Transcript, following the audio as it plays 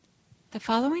The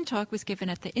following talk was given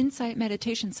at the Insight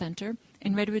Meditation Center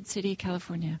in Redwood City,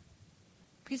 California.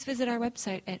 Please visit our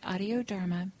website at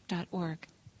audiodharma.org.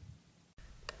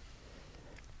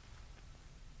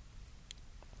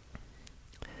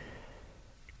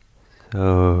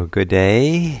 So, good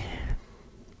day.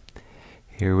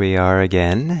 Here we are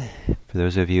again. For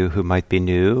those of you who might be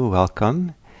new,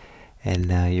 welcome.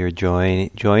 And you're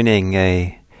joining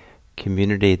a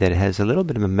community that has a little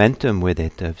bit of momentum with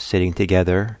it, of sitting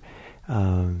together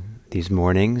these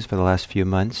mornings for the last few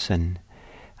months, and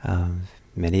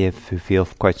many of you feel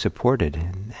quite supported,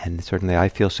 and certainly I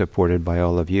feel supported by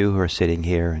all of you who are sitting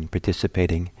here and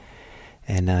participating,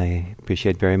 and I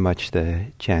appreciate very much the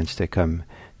chance to come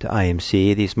to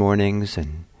IMC these mornings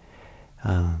and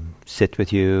sit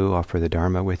with you, offer the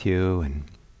Dharma with you, and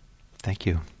thank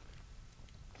you.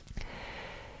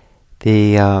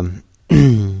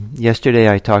 Yesterday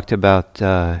I talked about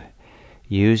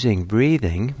using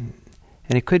breathing,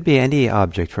 and it could be any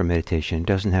object for meditation. It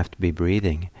doesn't have to be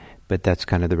breathing, but that's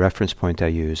kind of the reference point I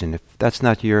use. And if that's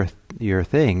not your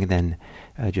thing, then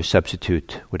just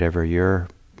substitute whatever your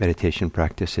meditation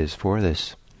practice is for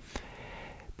this.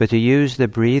 But to use the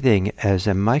breathing as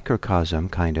a microcosm,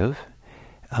 kind of,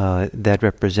 that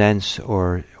represents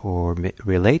or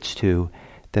relates to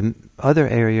the other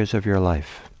areas of your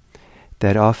life.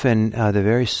 That often the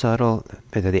very subtle,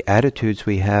 the attitudes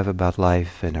we have about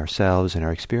life and ourselves and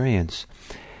our experience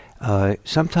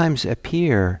sometimes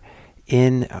appear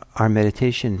in our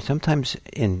meditation, sometimes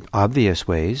in obvious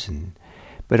ways,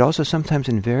 but also sometimes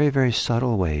in very, very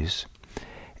subtle ways.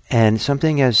 And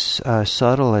something as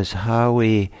subtle as how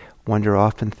we wander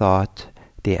off in thought,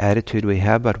 the attitude we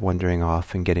have about wandering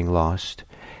off and getting lost,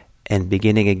 and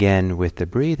beginning again with the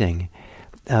breathing,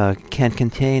 can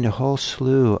contain a whole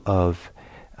slew of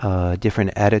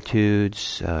different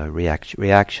attitudes,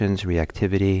 reactions,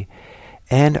 reactivity,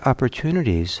 and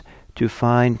opportunities to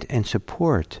find and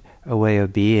support a way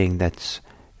of being that's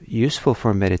useful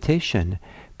for meditation,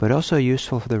 but also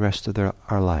useful for the rest of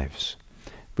our lives.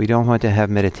 We don't want to have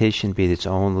meditation be its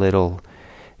own little,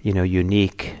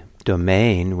 unique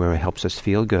domain where it helps us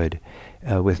feel good,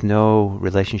 with no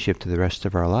relationship to the rest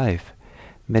of our life.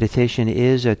 Meditation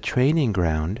is a training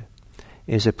ground,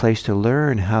 is a place to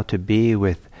learn how to be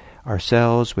with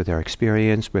ourselves, with our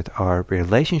experience, with our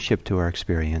relationship to our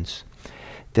experience,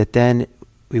 that then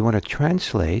we want to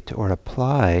translate or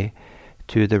apply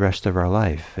to the rest of our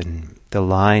life. And the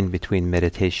line between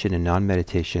meditation and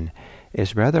non-meditation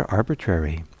is rather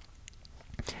arbitrary.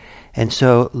 And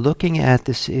so looking at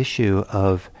this issue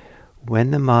of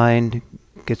when the mind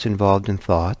gets involved in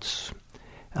thoughts,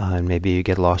 and maybe you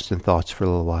get lost in thoughts for a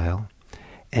little while,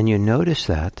 and you notice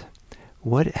that,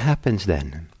 what happens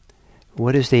then?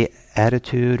 What is the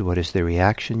attitude? What is the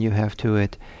reaction you have to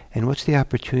it? And what's the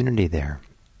opportunity there?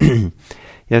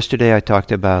 Yesterday I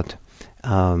talked about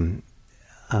having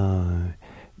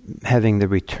the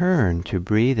return to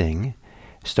breathing,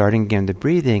 starting again the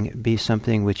breathing, be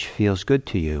something which feels good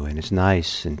to you and is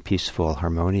nice and peaceful,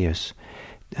 harmonious,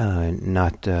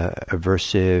 not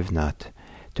aversive, not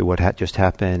to what just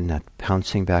happened, not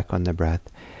pouncing back on the breath,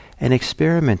 and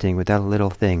experimenting with that little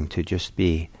thing to just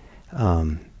be,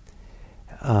 to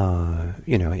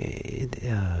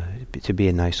be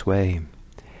a nice way.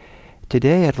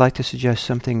 Today I'd like to suggest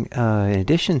something in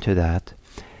addition to that,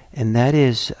 and that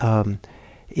is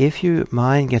if your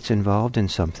mind gets involved in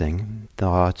something,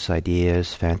 thoughts,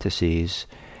 ideas, fantasies,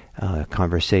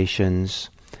 conversations,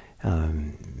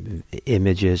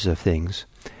 images of things,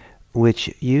 which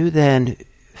you then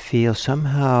feel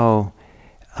somehow,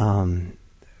 to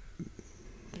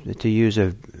use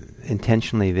an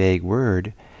intentionally vague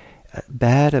word,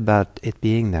 bad about it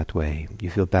being that way. You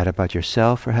feel bad about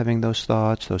yourself for having those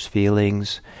thoughts, those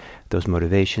feelings, those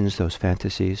motivations, those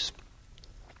fantasies.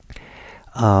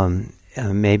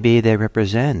 Maybe they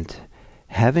represent,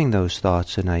 having those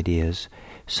thoughts and ideas,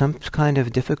 some kind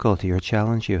of difficulty or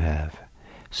challenge you have,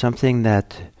 something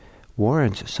that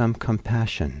warrants some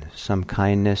compassion, some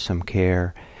kindness, some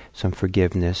care, some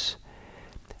forgiveness.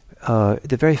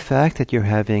 The very fact that you're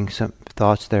having some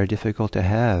thoughts that are difficult to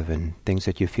have and things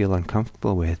that you feel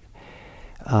uncomfortable with,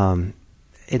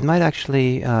 it might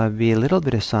actually be a little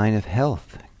bit a sign of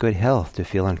health, good health, to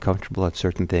feel uncomfortable at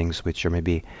certain things which are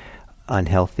maybe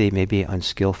unhealthy, maybe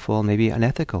unskillful, maybe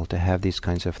unethical to have these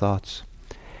kinds of thoughts.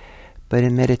 But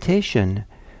in meditation,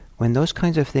 when those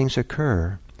kinds of things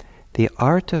occur, the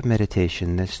art of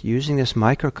meditation, that's using this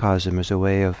microcosm as a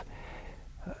way of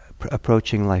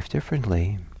approaching life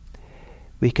differently,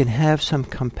 we can have some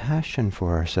compassion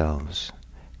for ourselves,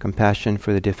 compassion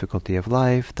for the difficulty of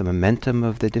life, the momentum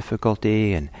of the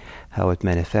difficulty, and how it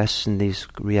manifests in these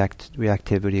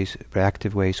reactive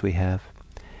ways we have.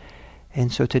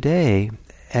 And so today,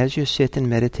 as you sit and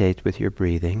meditate with your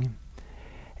breathing,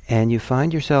 and you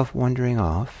find yourself wandering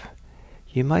off,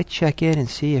 you might check in and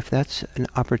see if that's an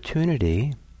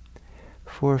opportunity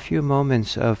for a few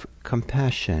moments of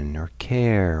compassion or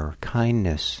care or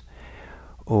kindness,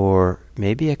 or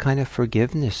maybe a kind of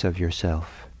forgiveness of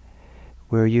yourself,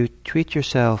 where you treat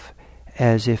yourself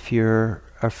as if you're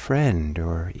a friend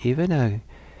or even a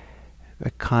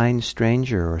kind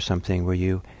stranger or something, where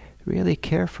you really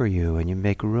care for you and you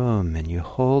make room and you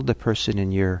hold the person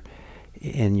in your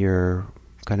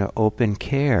kind of open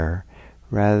care,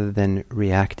 rather than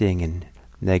reacting in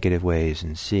negative ways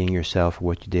and seeing yourself,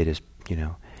 what you did as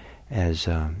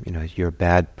you're a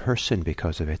bad person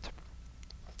because of it.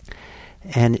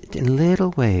 And in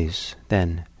little ways,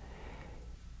 then,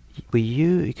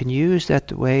 you can use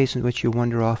that ways in which you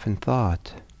wander off in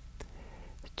thought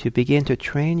to begin to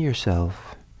train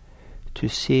yourself to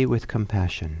see with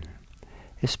compassion,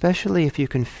 especially if you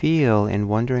can feel in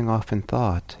wandering off in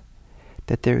thought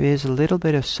that there is a little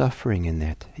bit of suffering in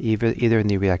it, either in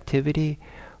the reactivity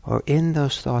or in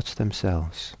those thoughts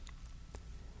themselves.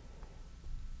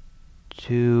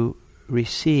 To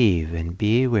receive and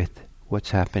be with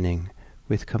what's happening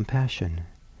with compassion,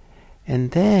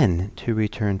 and then to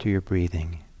return to your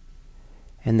breathing,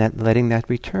 and that letting that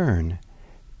return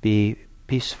be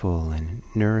peaceful and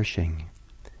nourishing.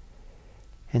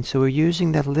 And so we're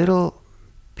using that little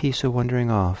piece of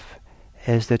wandering off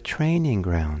as the training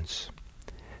grounds.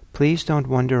 Please don't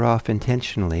wander off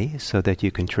intentionally so that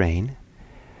you can train,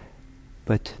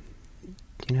 but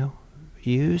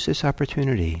use this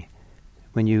opportunity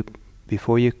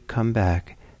before you come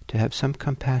back, to have some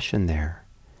compassion there,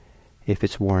 if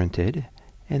it's warranted,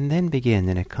 and then begin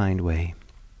in a kind way.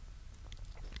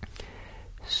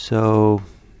 So,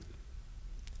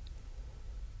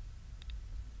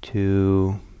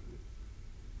 to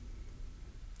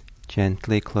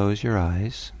gently close your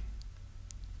eyes,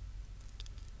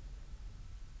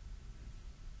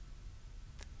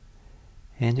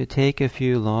 and to take a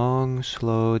few long,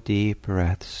 slow, deep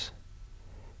breaths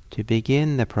to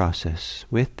begin the process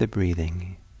with the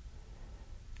breathing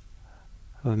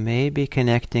of maybe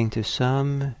connecting to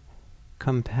some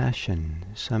compassion,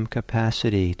 some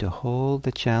capacity to hold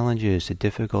the challenges, the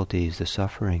difficulties, the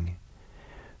suffering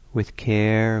with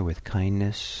care, with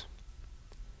kindness,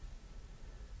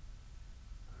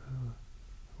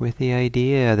 with the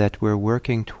idea that we're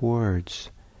working towards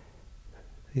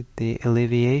the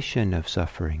alleviation of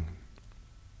suffering.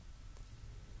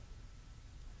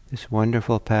 This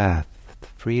wonderful path,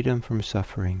 freedom from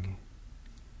suffering.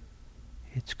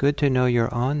 It's good to know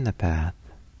you're on the path.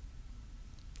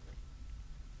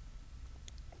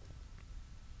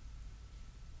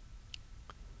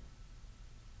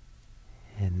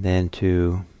 And then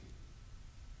to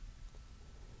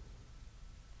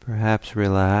perhaps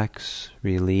relax,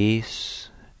 release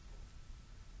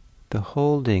the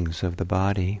holdings of the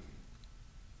body.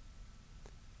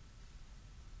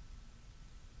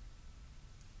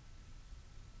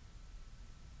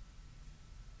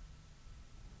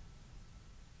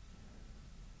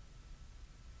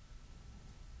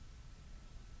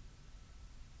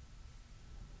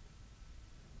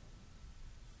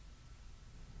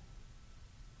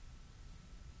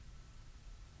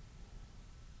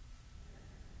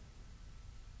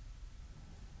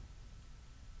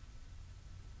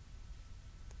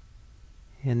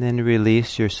 And then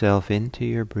release yourself into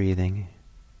your breathing.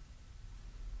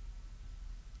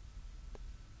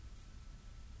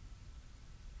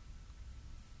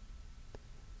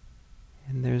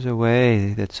 And there's a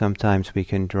way that sometimes we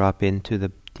can drop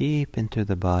deep into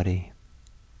the body.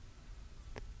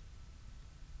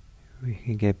 We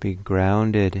can be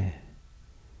grounded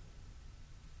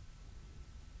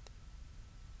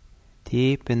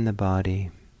deep in the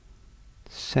body,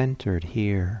 centered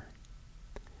here.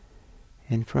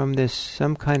 And from this,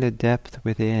 some kind of depth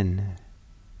within,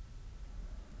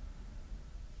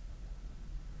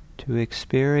 to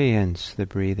experience the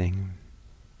breathing,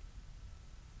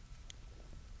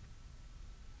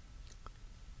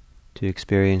 to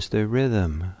experience the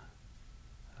rhythm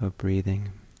of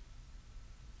breathing.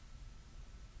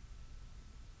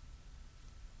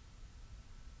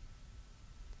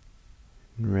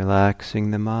 And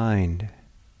relaxing the mind,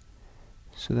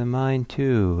 so the mind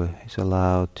too is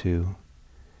allowed to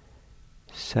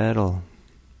settle.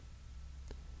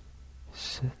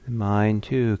 The mind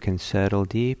too can settle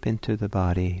deep into the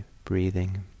body,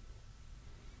 breathing.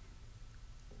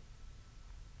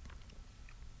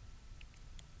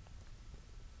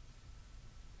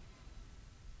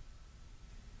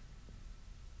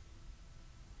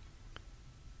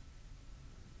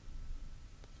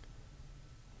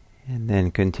 And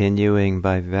then continuing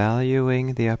by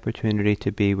valuing the opportunity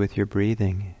to be with your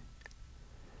breathing.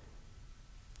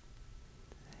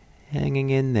 Hanging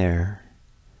in there.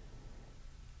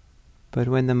 But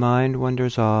when the mind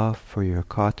wanders off, or you're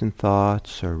caught in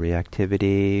thoughts or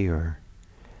reactivity or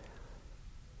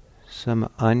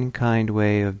some unkind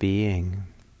way of being,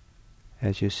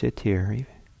 as you sit here,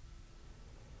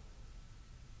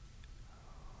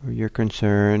 or you're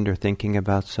concerned or thinking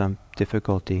about some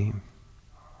difficulty,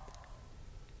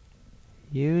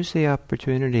 use the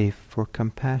opportunity for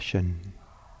compassion,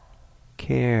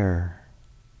 care,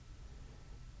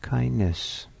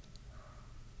 kindness,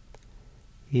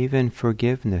 even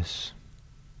forgiveness.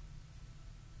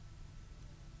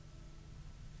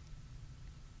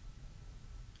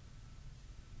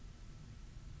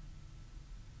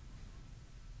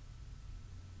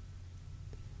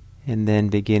 And then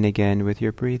begin again with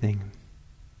your breathing.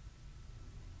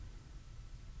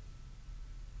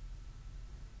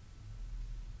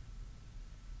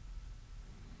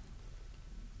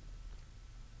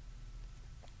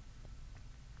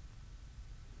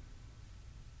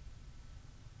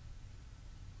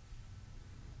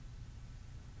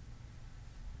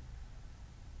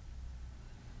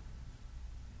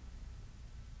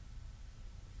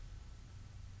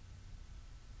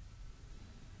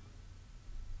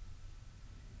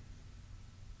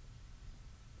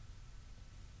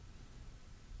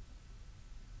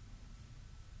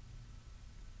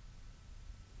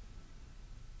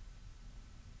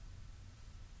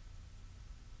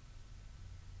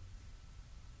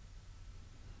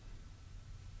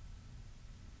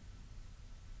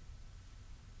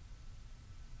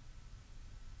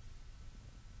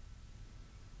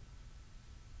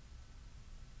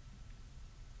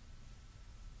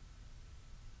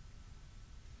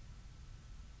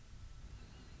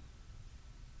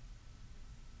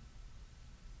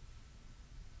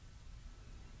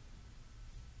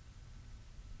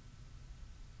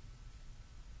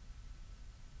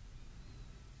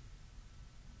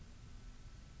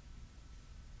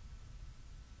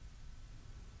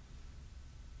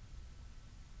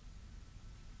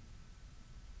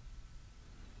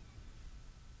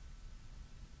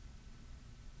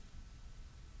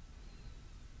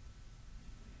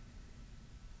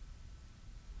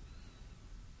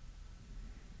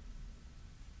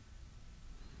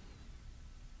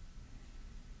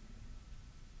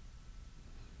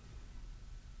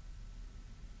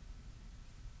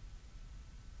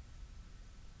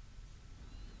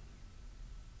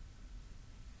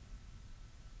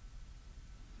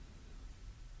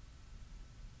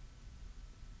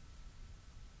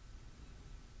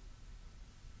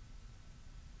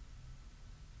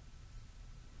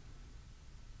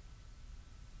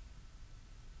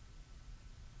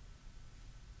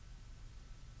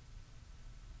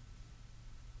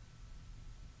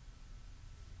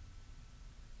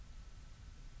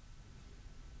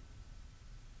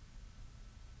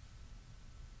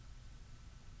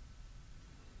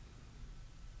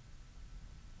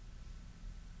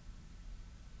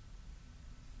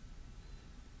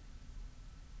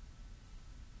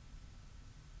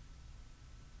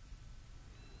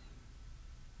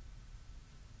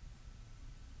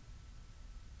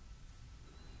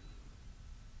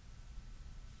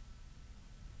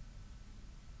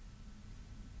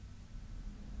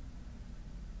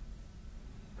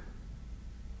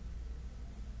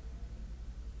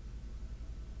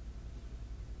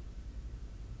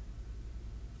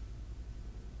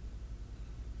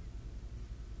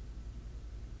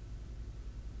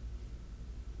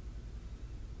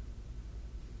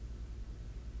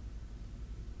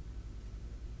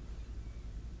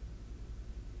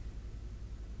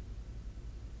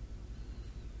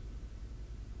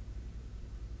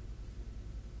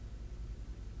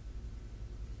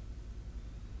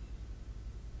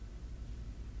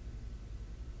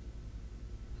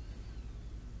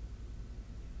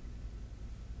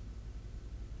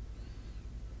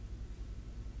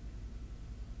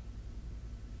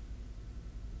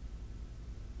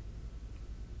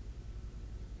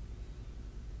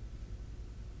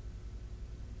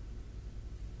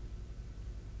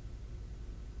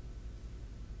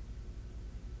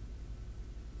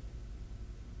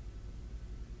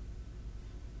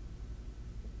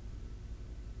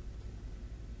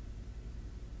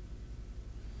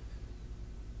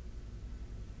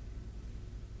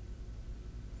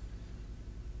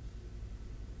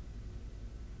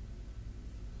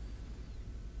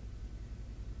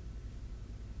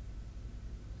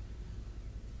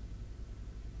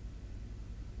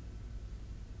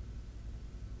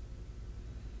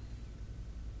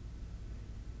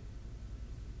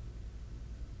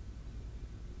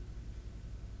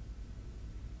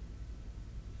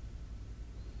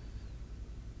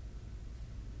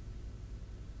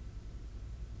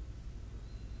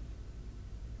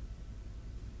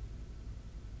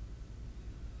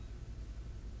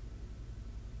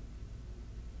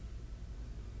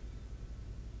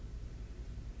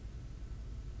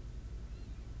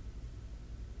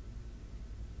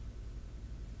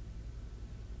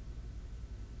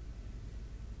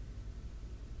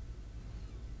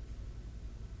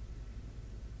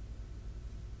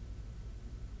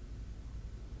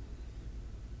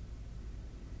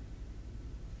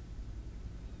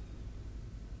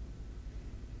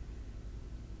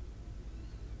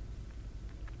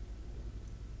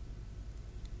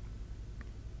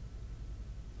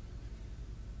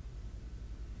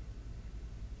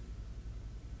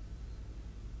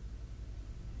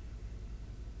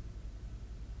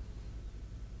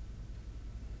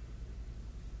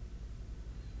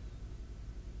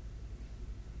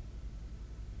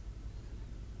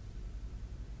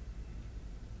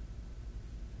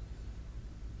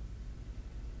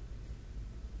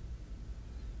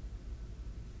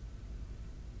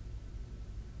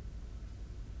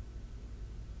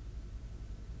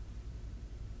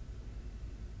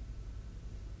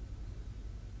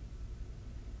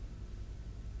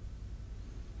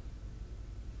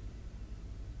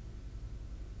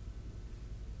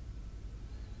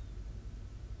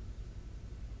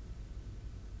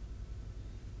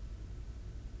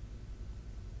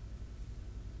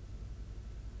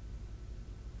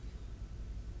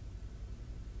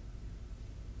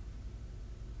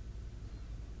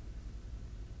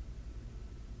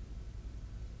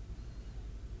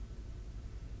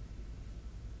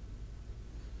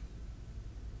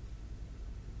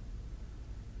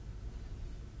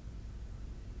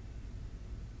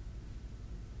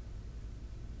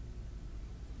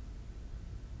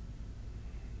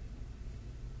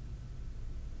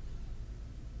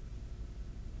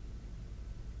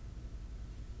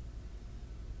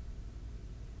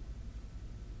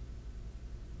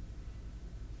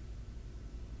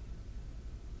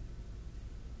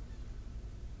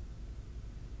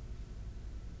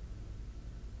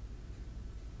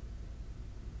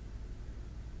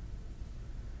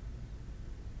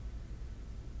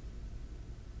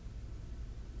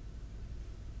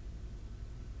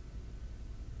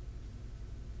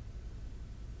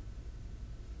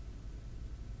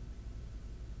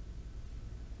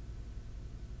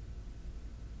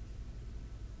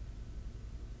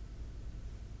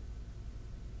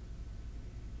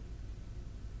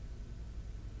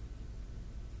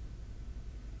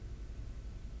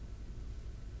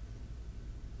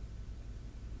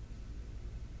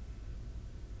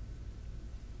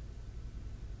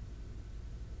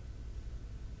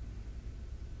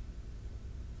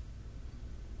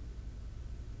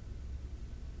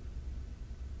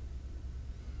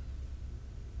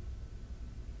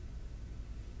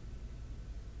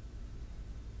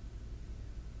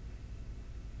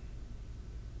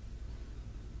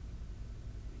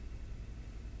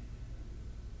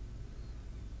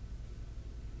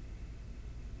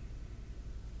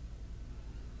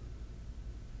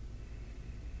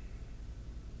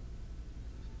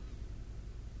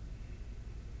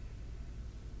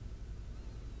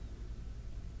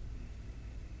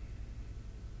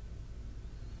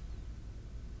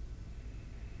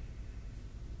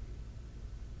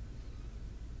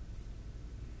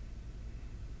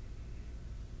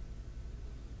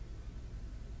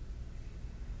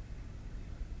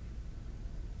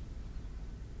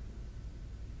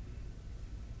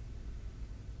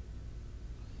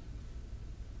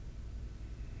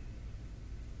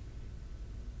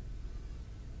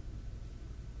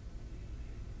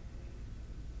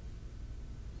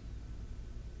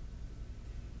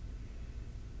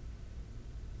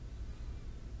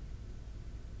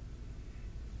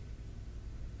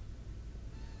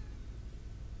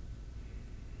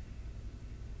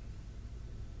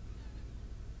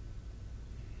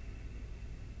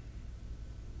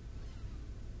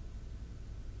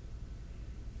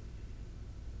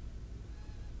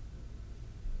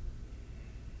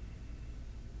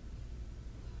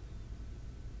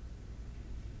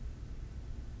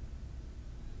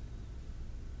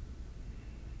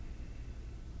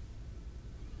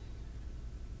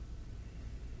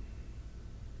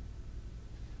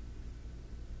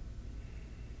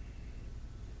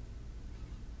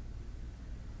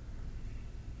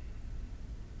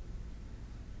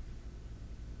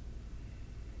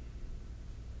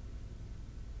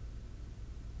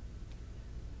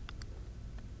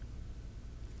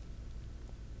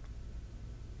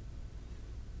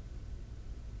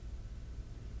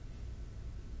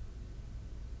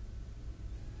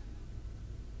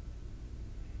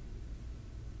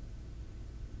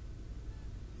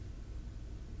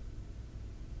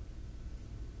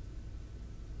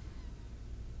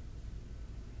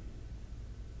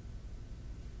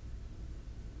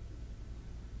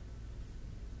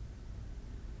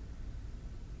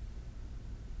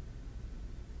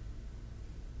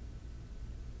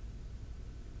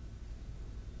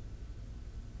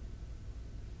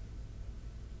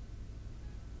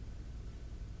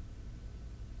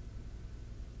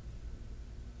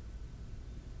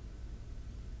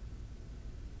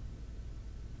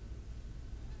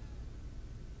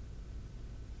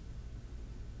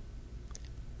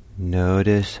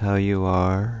 Notice how you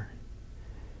are.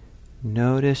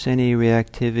 Notice any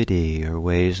reactivity or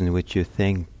ways in which you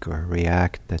think or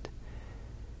react that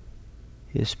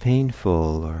is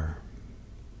painful or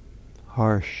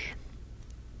harsh.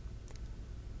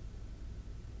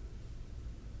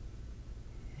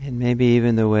 And maybe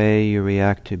even the way you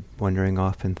react to wandering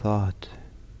off in thought.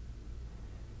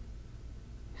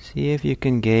 See if you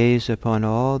can gaze upon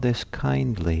all this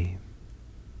kindly.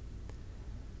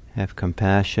 Have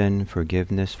compassion,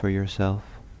 forgiveness for yourself.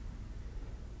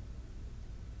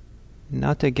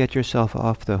 Not to get yourself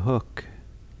off the hook,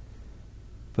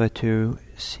 but to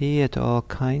see it all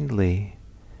kindly,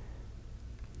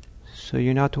 so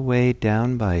you're not weighed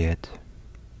down by it.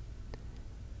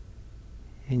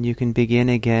 And you can begin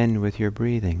again with your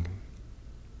breathing.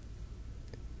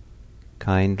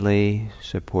 Kindly,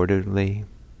 supportively,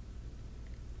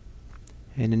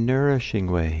 in a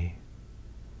nourishing way.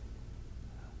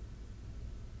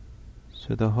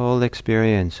 So the whole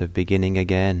experience of beginning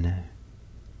again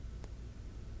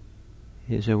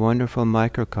is a wonderful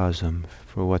microcosm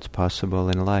for what's possible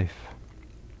in life.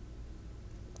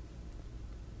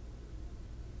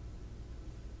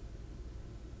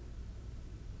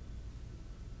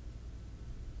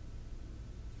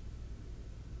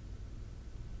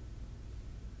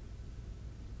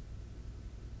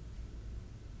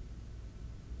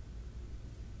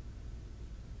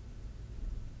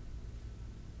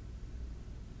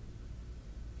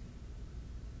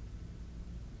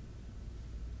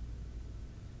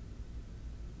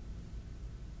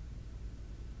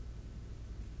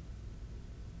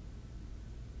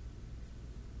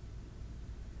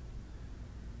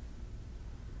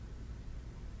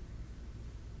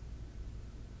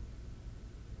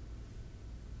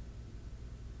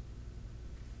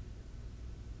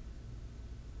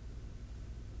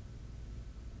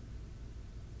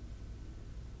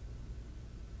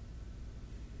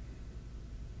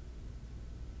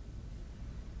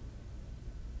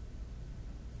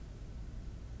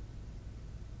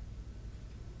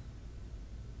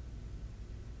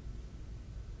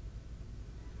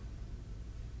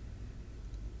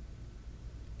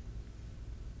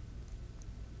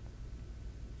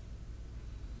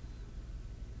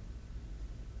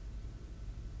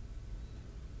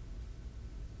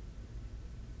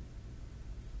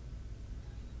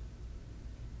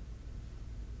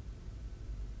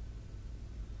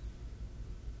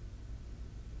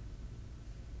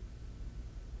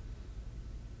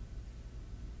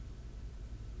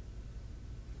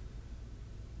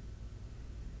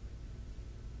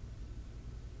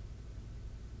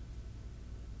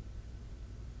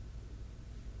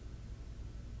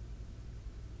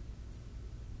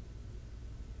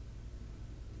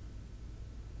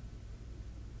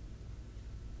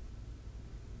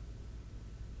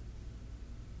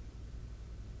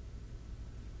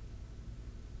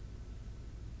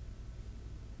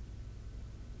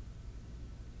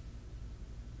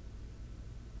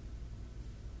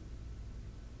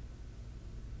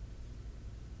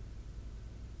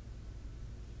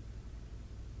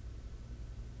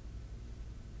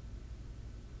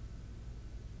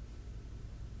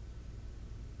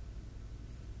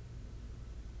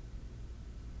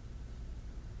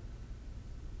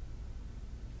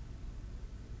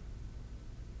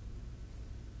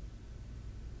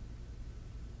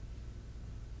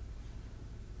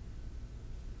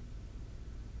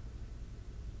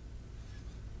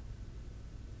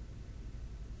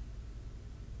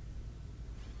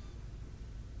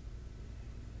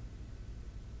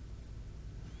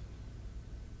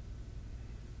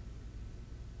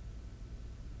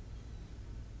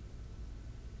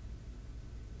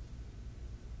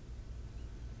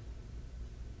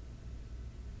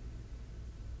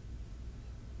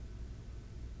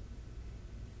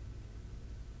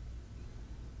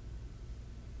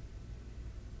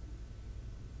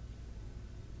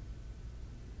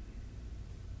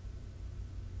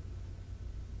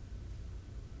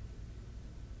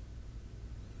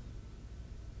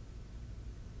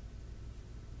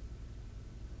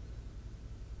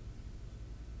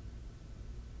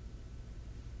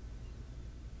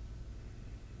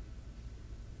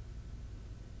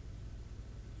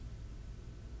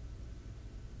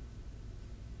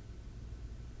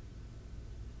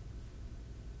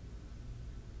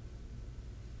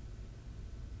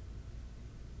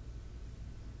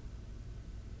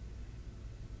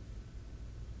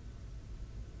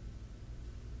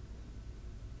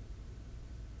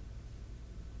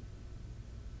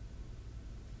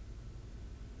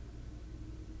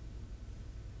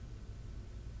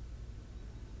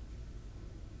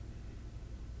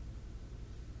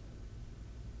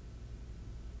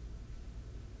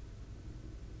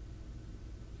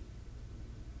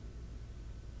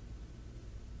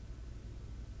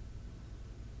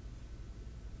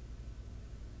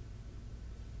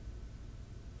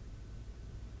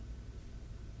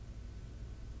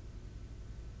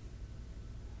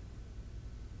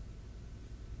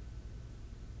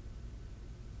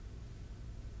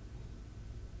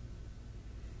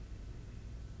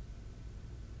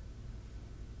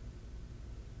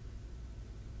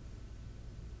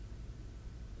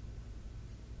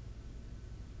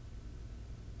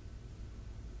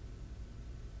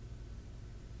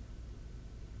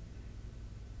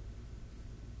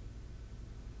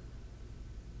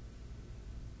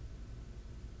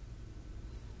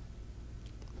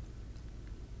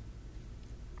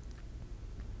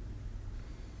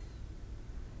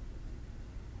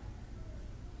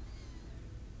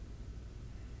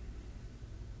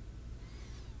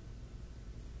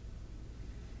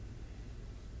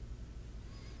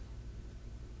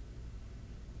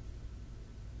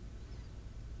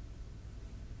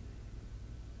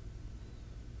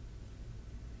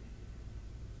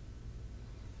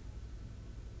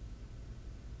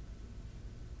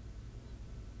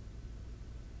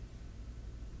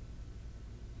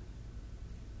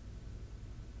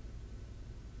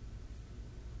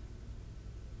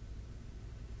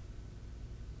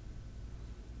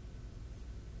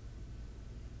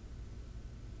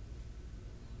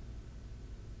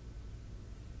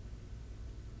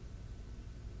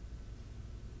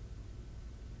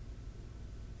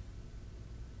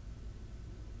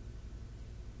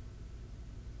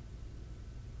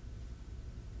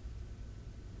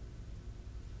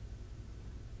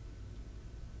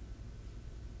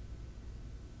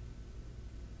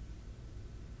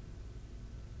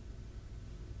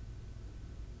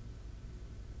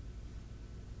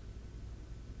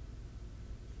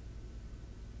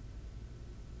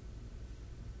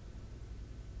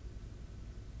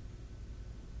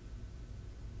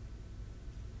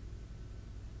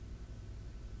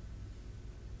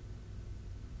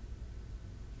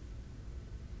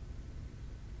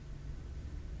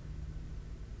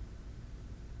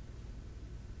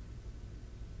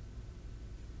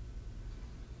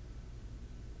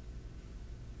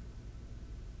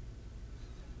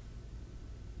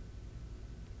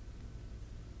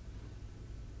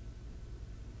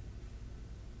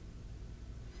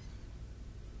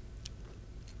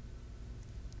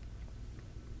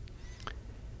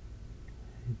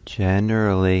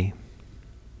 Generally,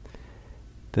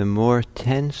 the more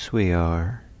tense we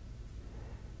are,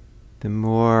 the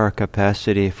more our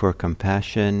capacity for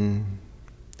compassion,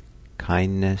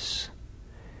 kindness,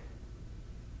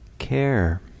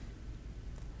 care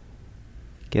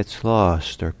gets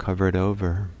lost or covered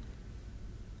over.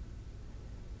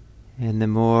 And the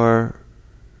more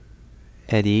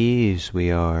at ease we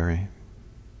are,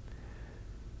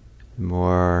 the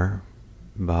more our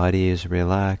body is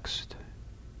relaxed,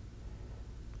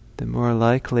 the more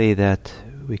likely that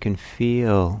we can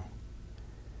feel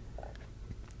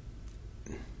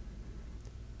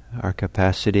our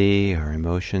capacity, our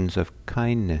emotions of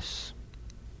kindness,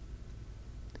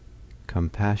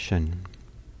 compassion,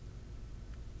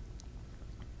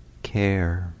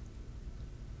 care,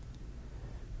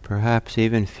 perhaps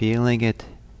even feeling it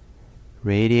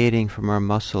radiating from our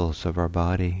muscles of our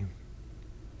body,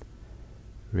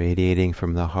 radiating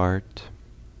from the heart.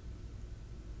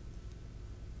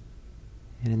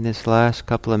 And in this last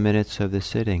couple of minutes of the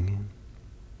sitting,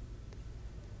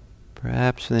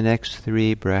 perhaps in the next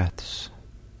 3 breaths,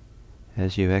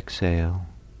 as you exhale,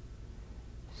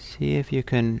 see if you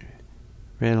can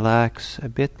relax a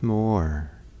bit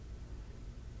more.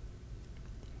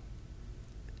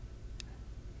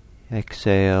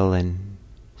 Exhale and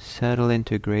settle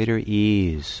into greater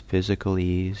ease, physical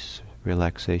ease,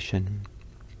 relaxation.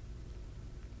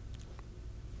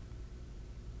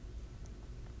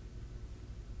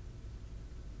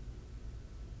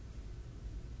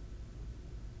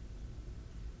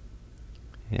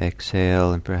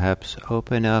 Exhale and perhaps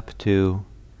open up to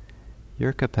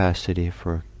your capacity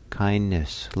for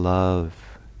kindness,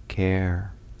 love,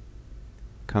 care,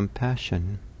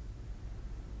 compassion.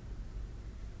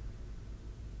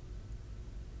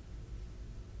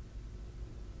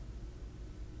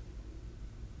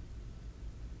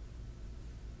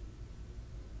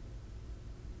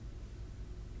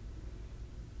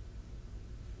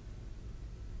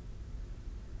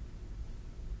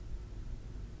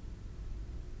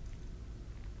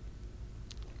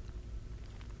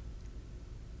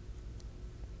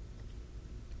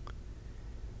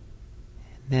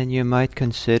 Then you might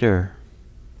consider,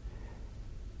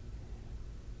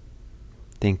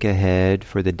 think ahead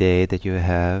for the day that you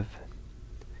have,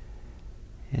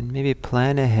 and maybe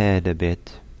plan ahead a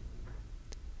bit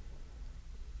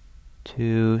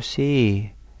to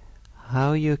see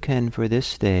how you can, for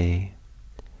this day,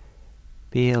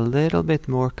 be a little bit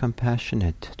more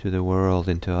compassionate to the world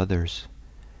and to others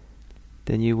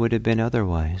than you would have been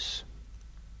otherwise.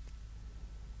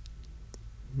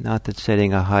 Not that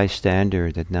setting a high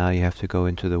standard that now you have to go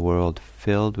into the world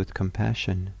filled with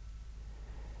compassion,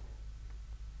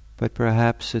 but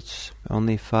perhaps it's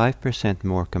only 5%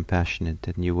 more compassionate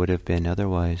than you would have been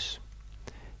otherwise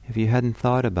if you hadn't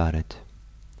thought about it.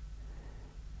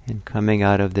 And coming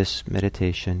out of this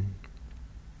meditation,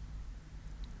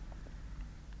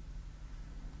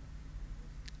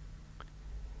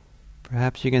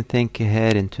 perhaps you can think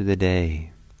ahead into the day,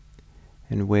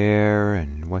 and where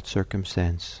and what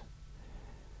circumstance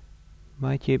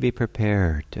might you be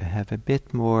prepared to have a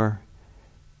bit more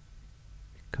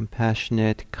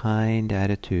compassionate, kind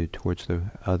attitude towards the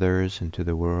others and to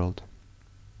the world.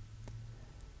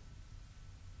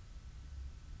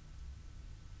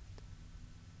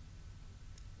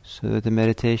 So that the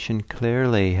meditation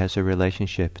clearly has a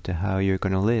relationship to how you're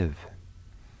going to live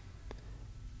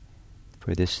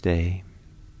for this day.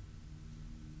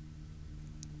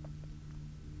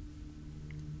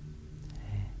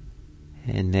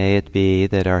 And may it be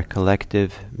that our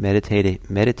collective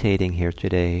meditating here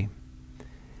today,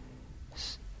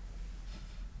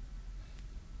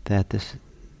 that this,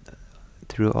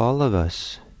 through all of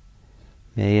us,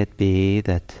 may it be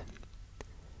that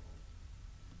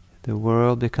the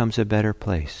world becomes a better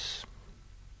place,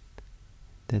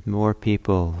 that more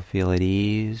people feel at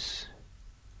ease,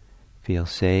 feel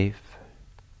safe,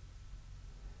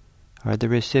 are the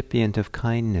recipient of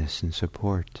kindness and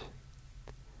support,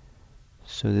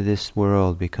 so that this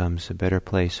world becomes a better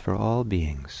place for all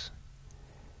beings.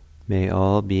 May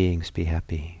all beings be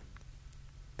happy.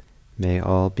 May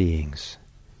all beings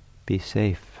be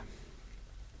safe.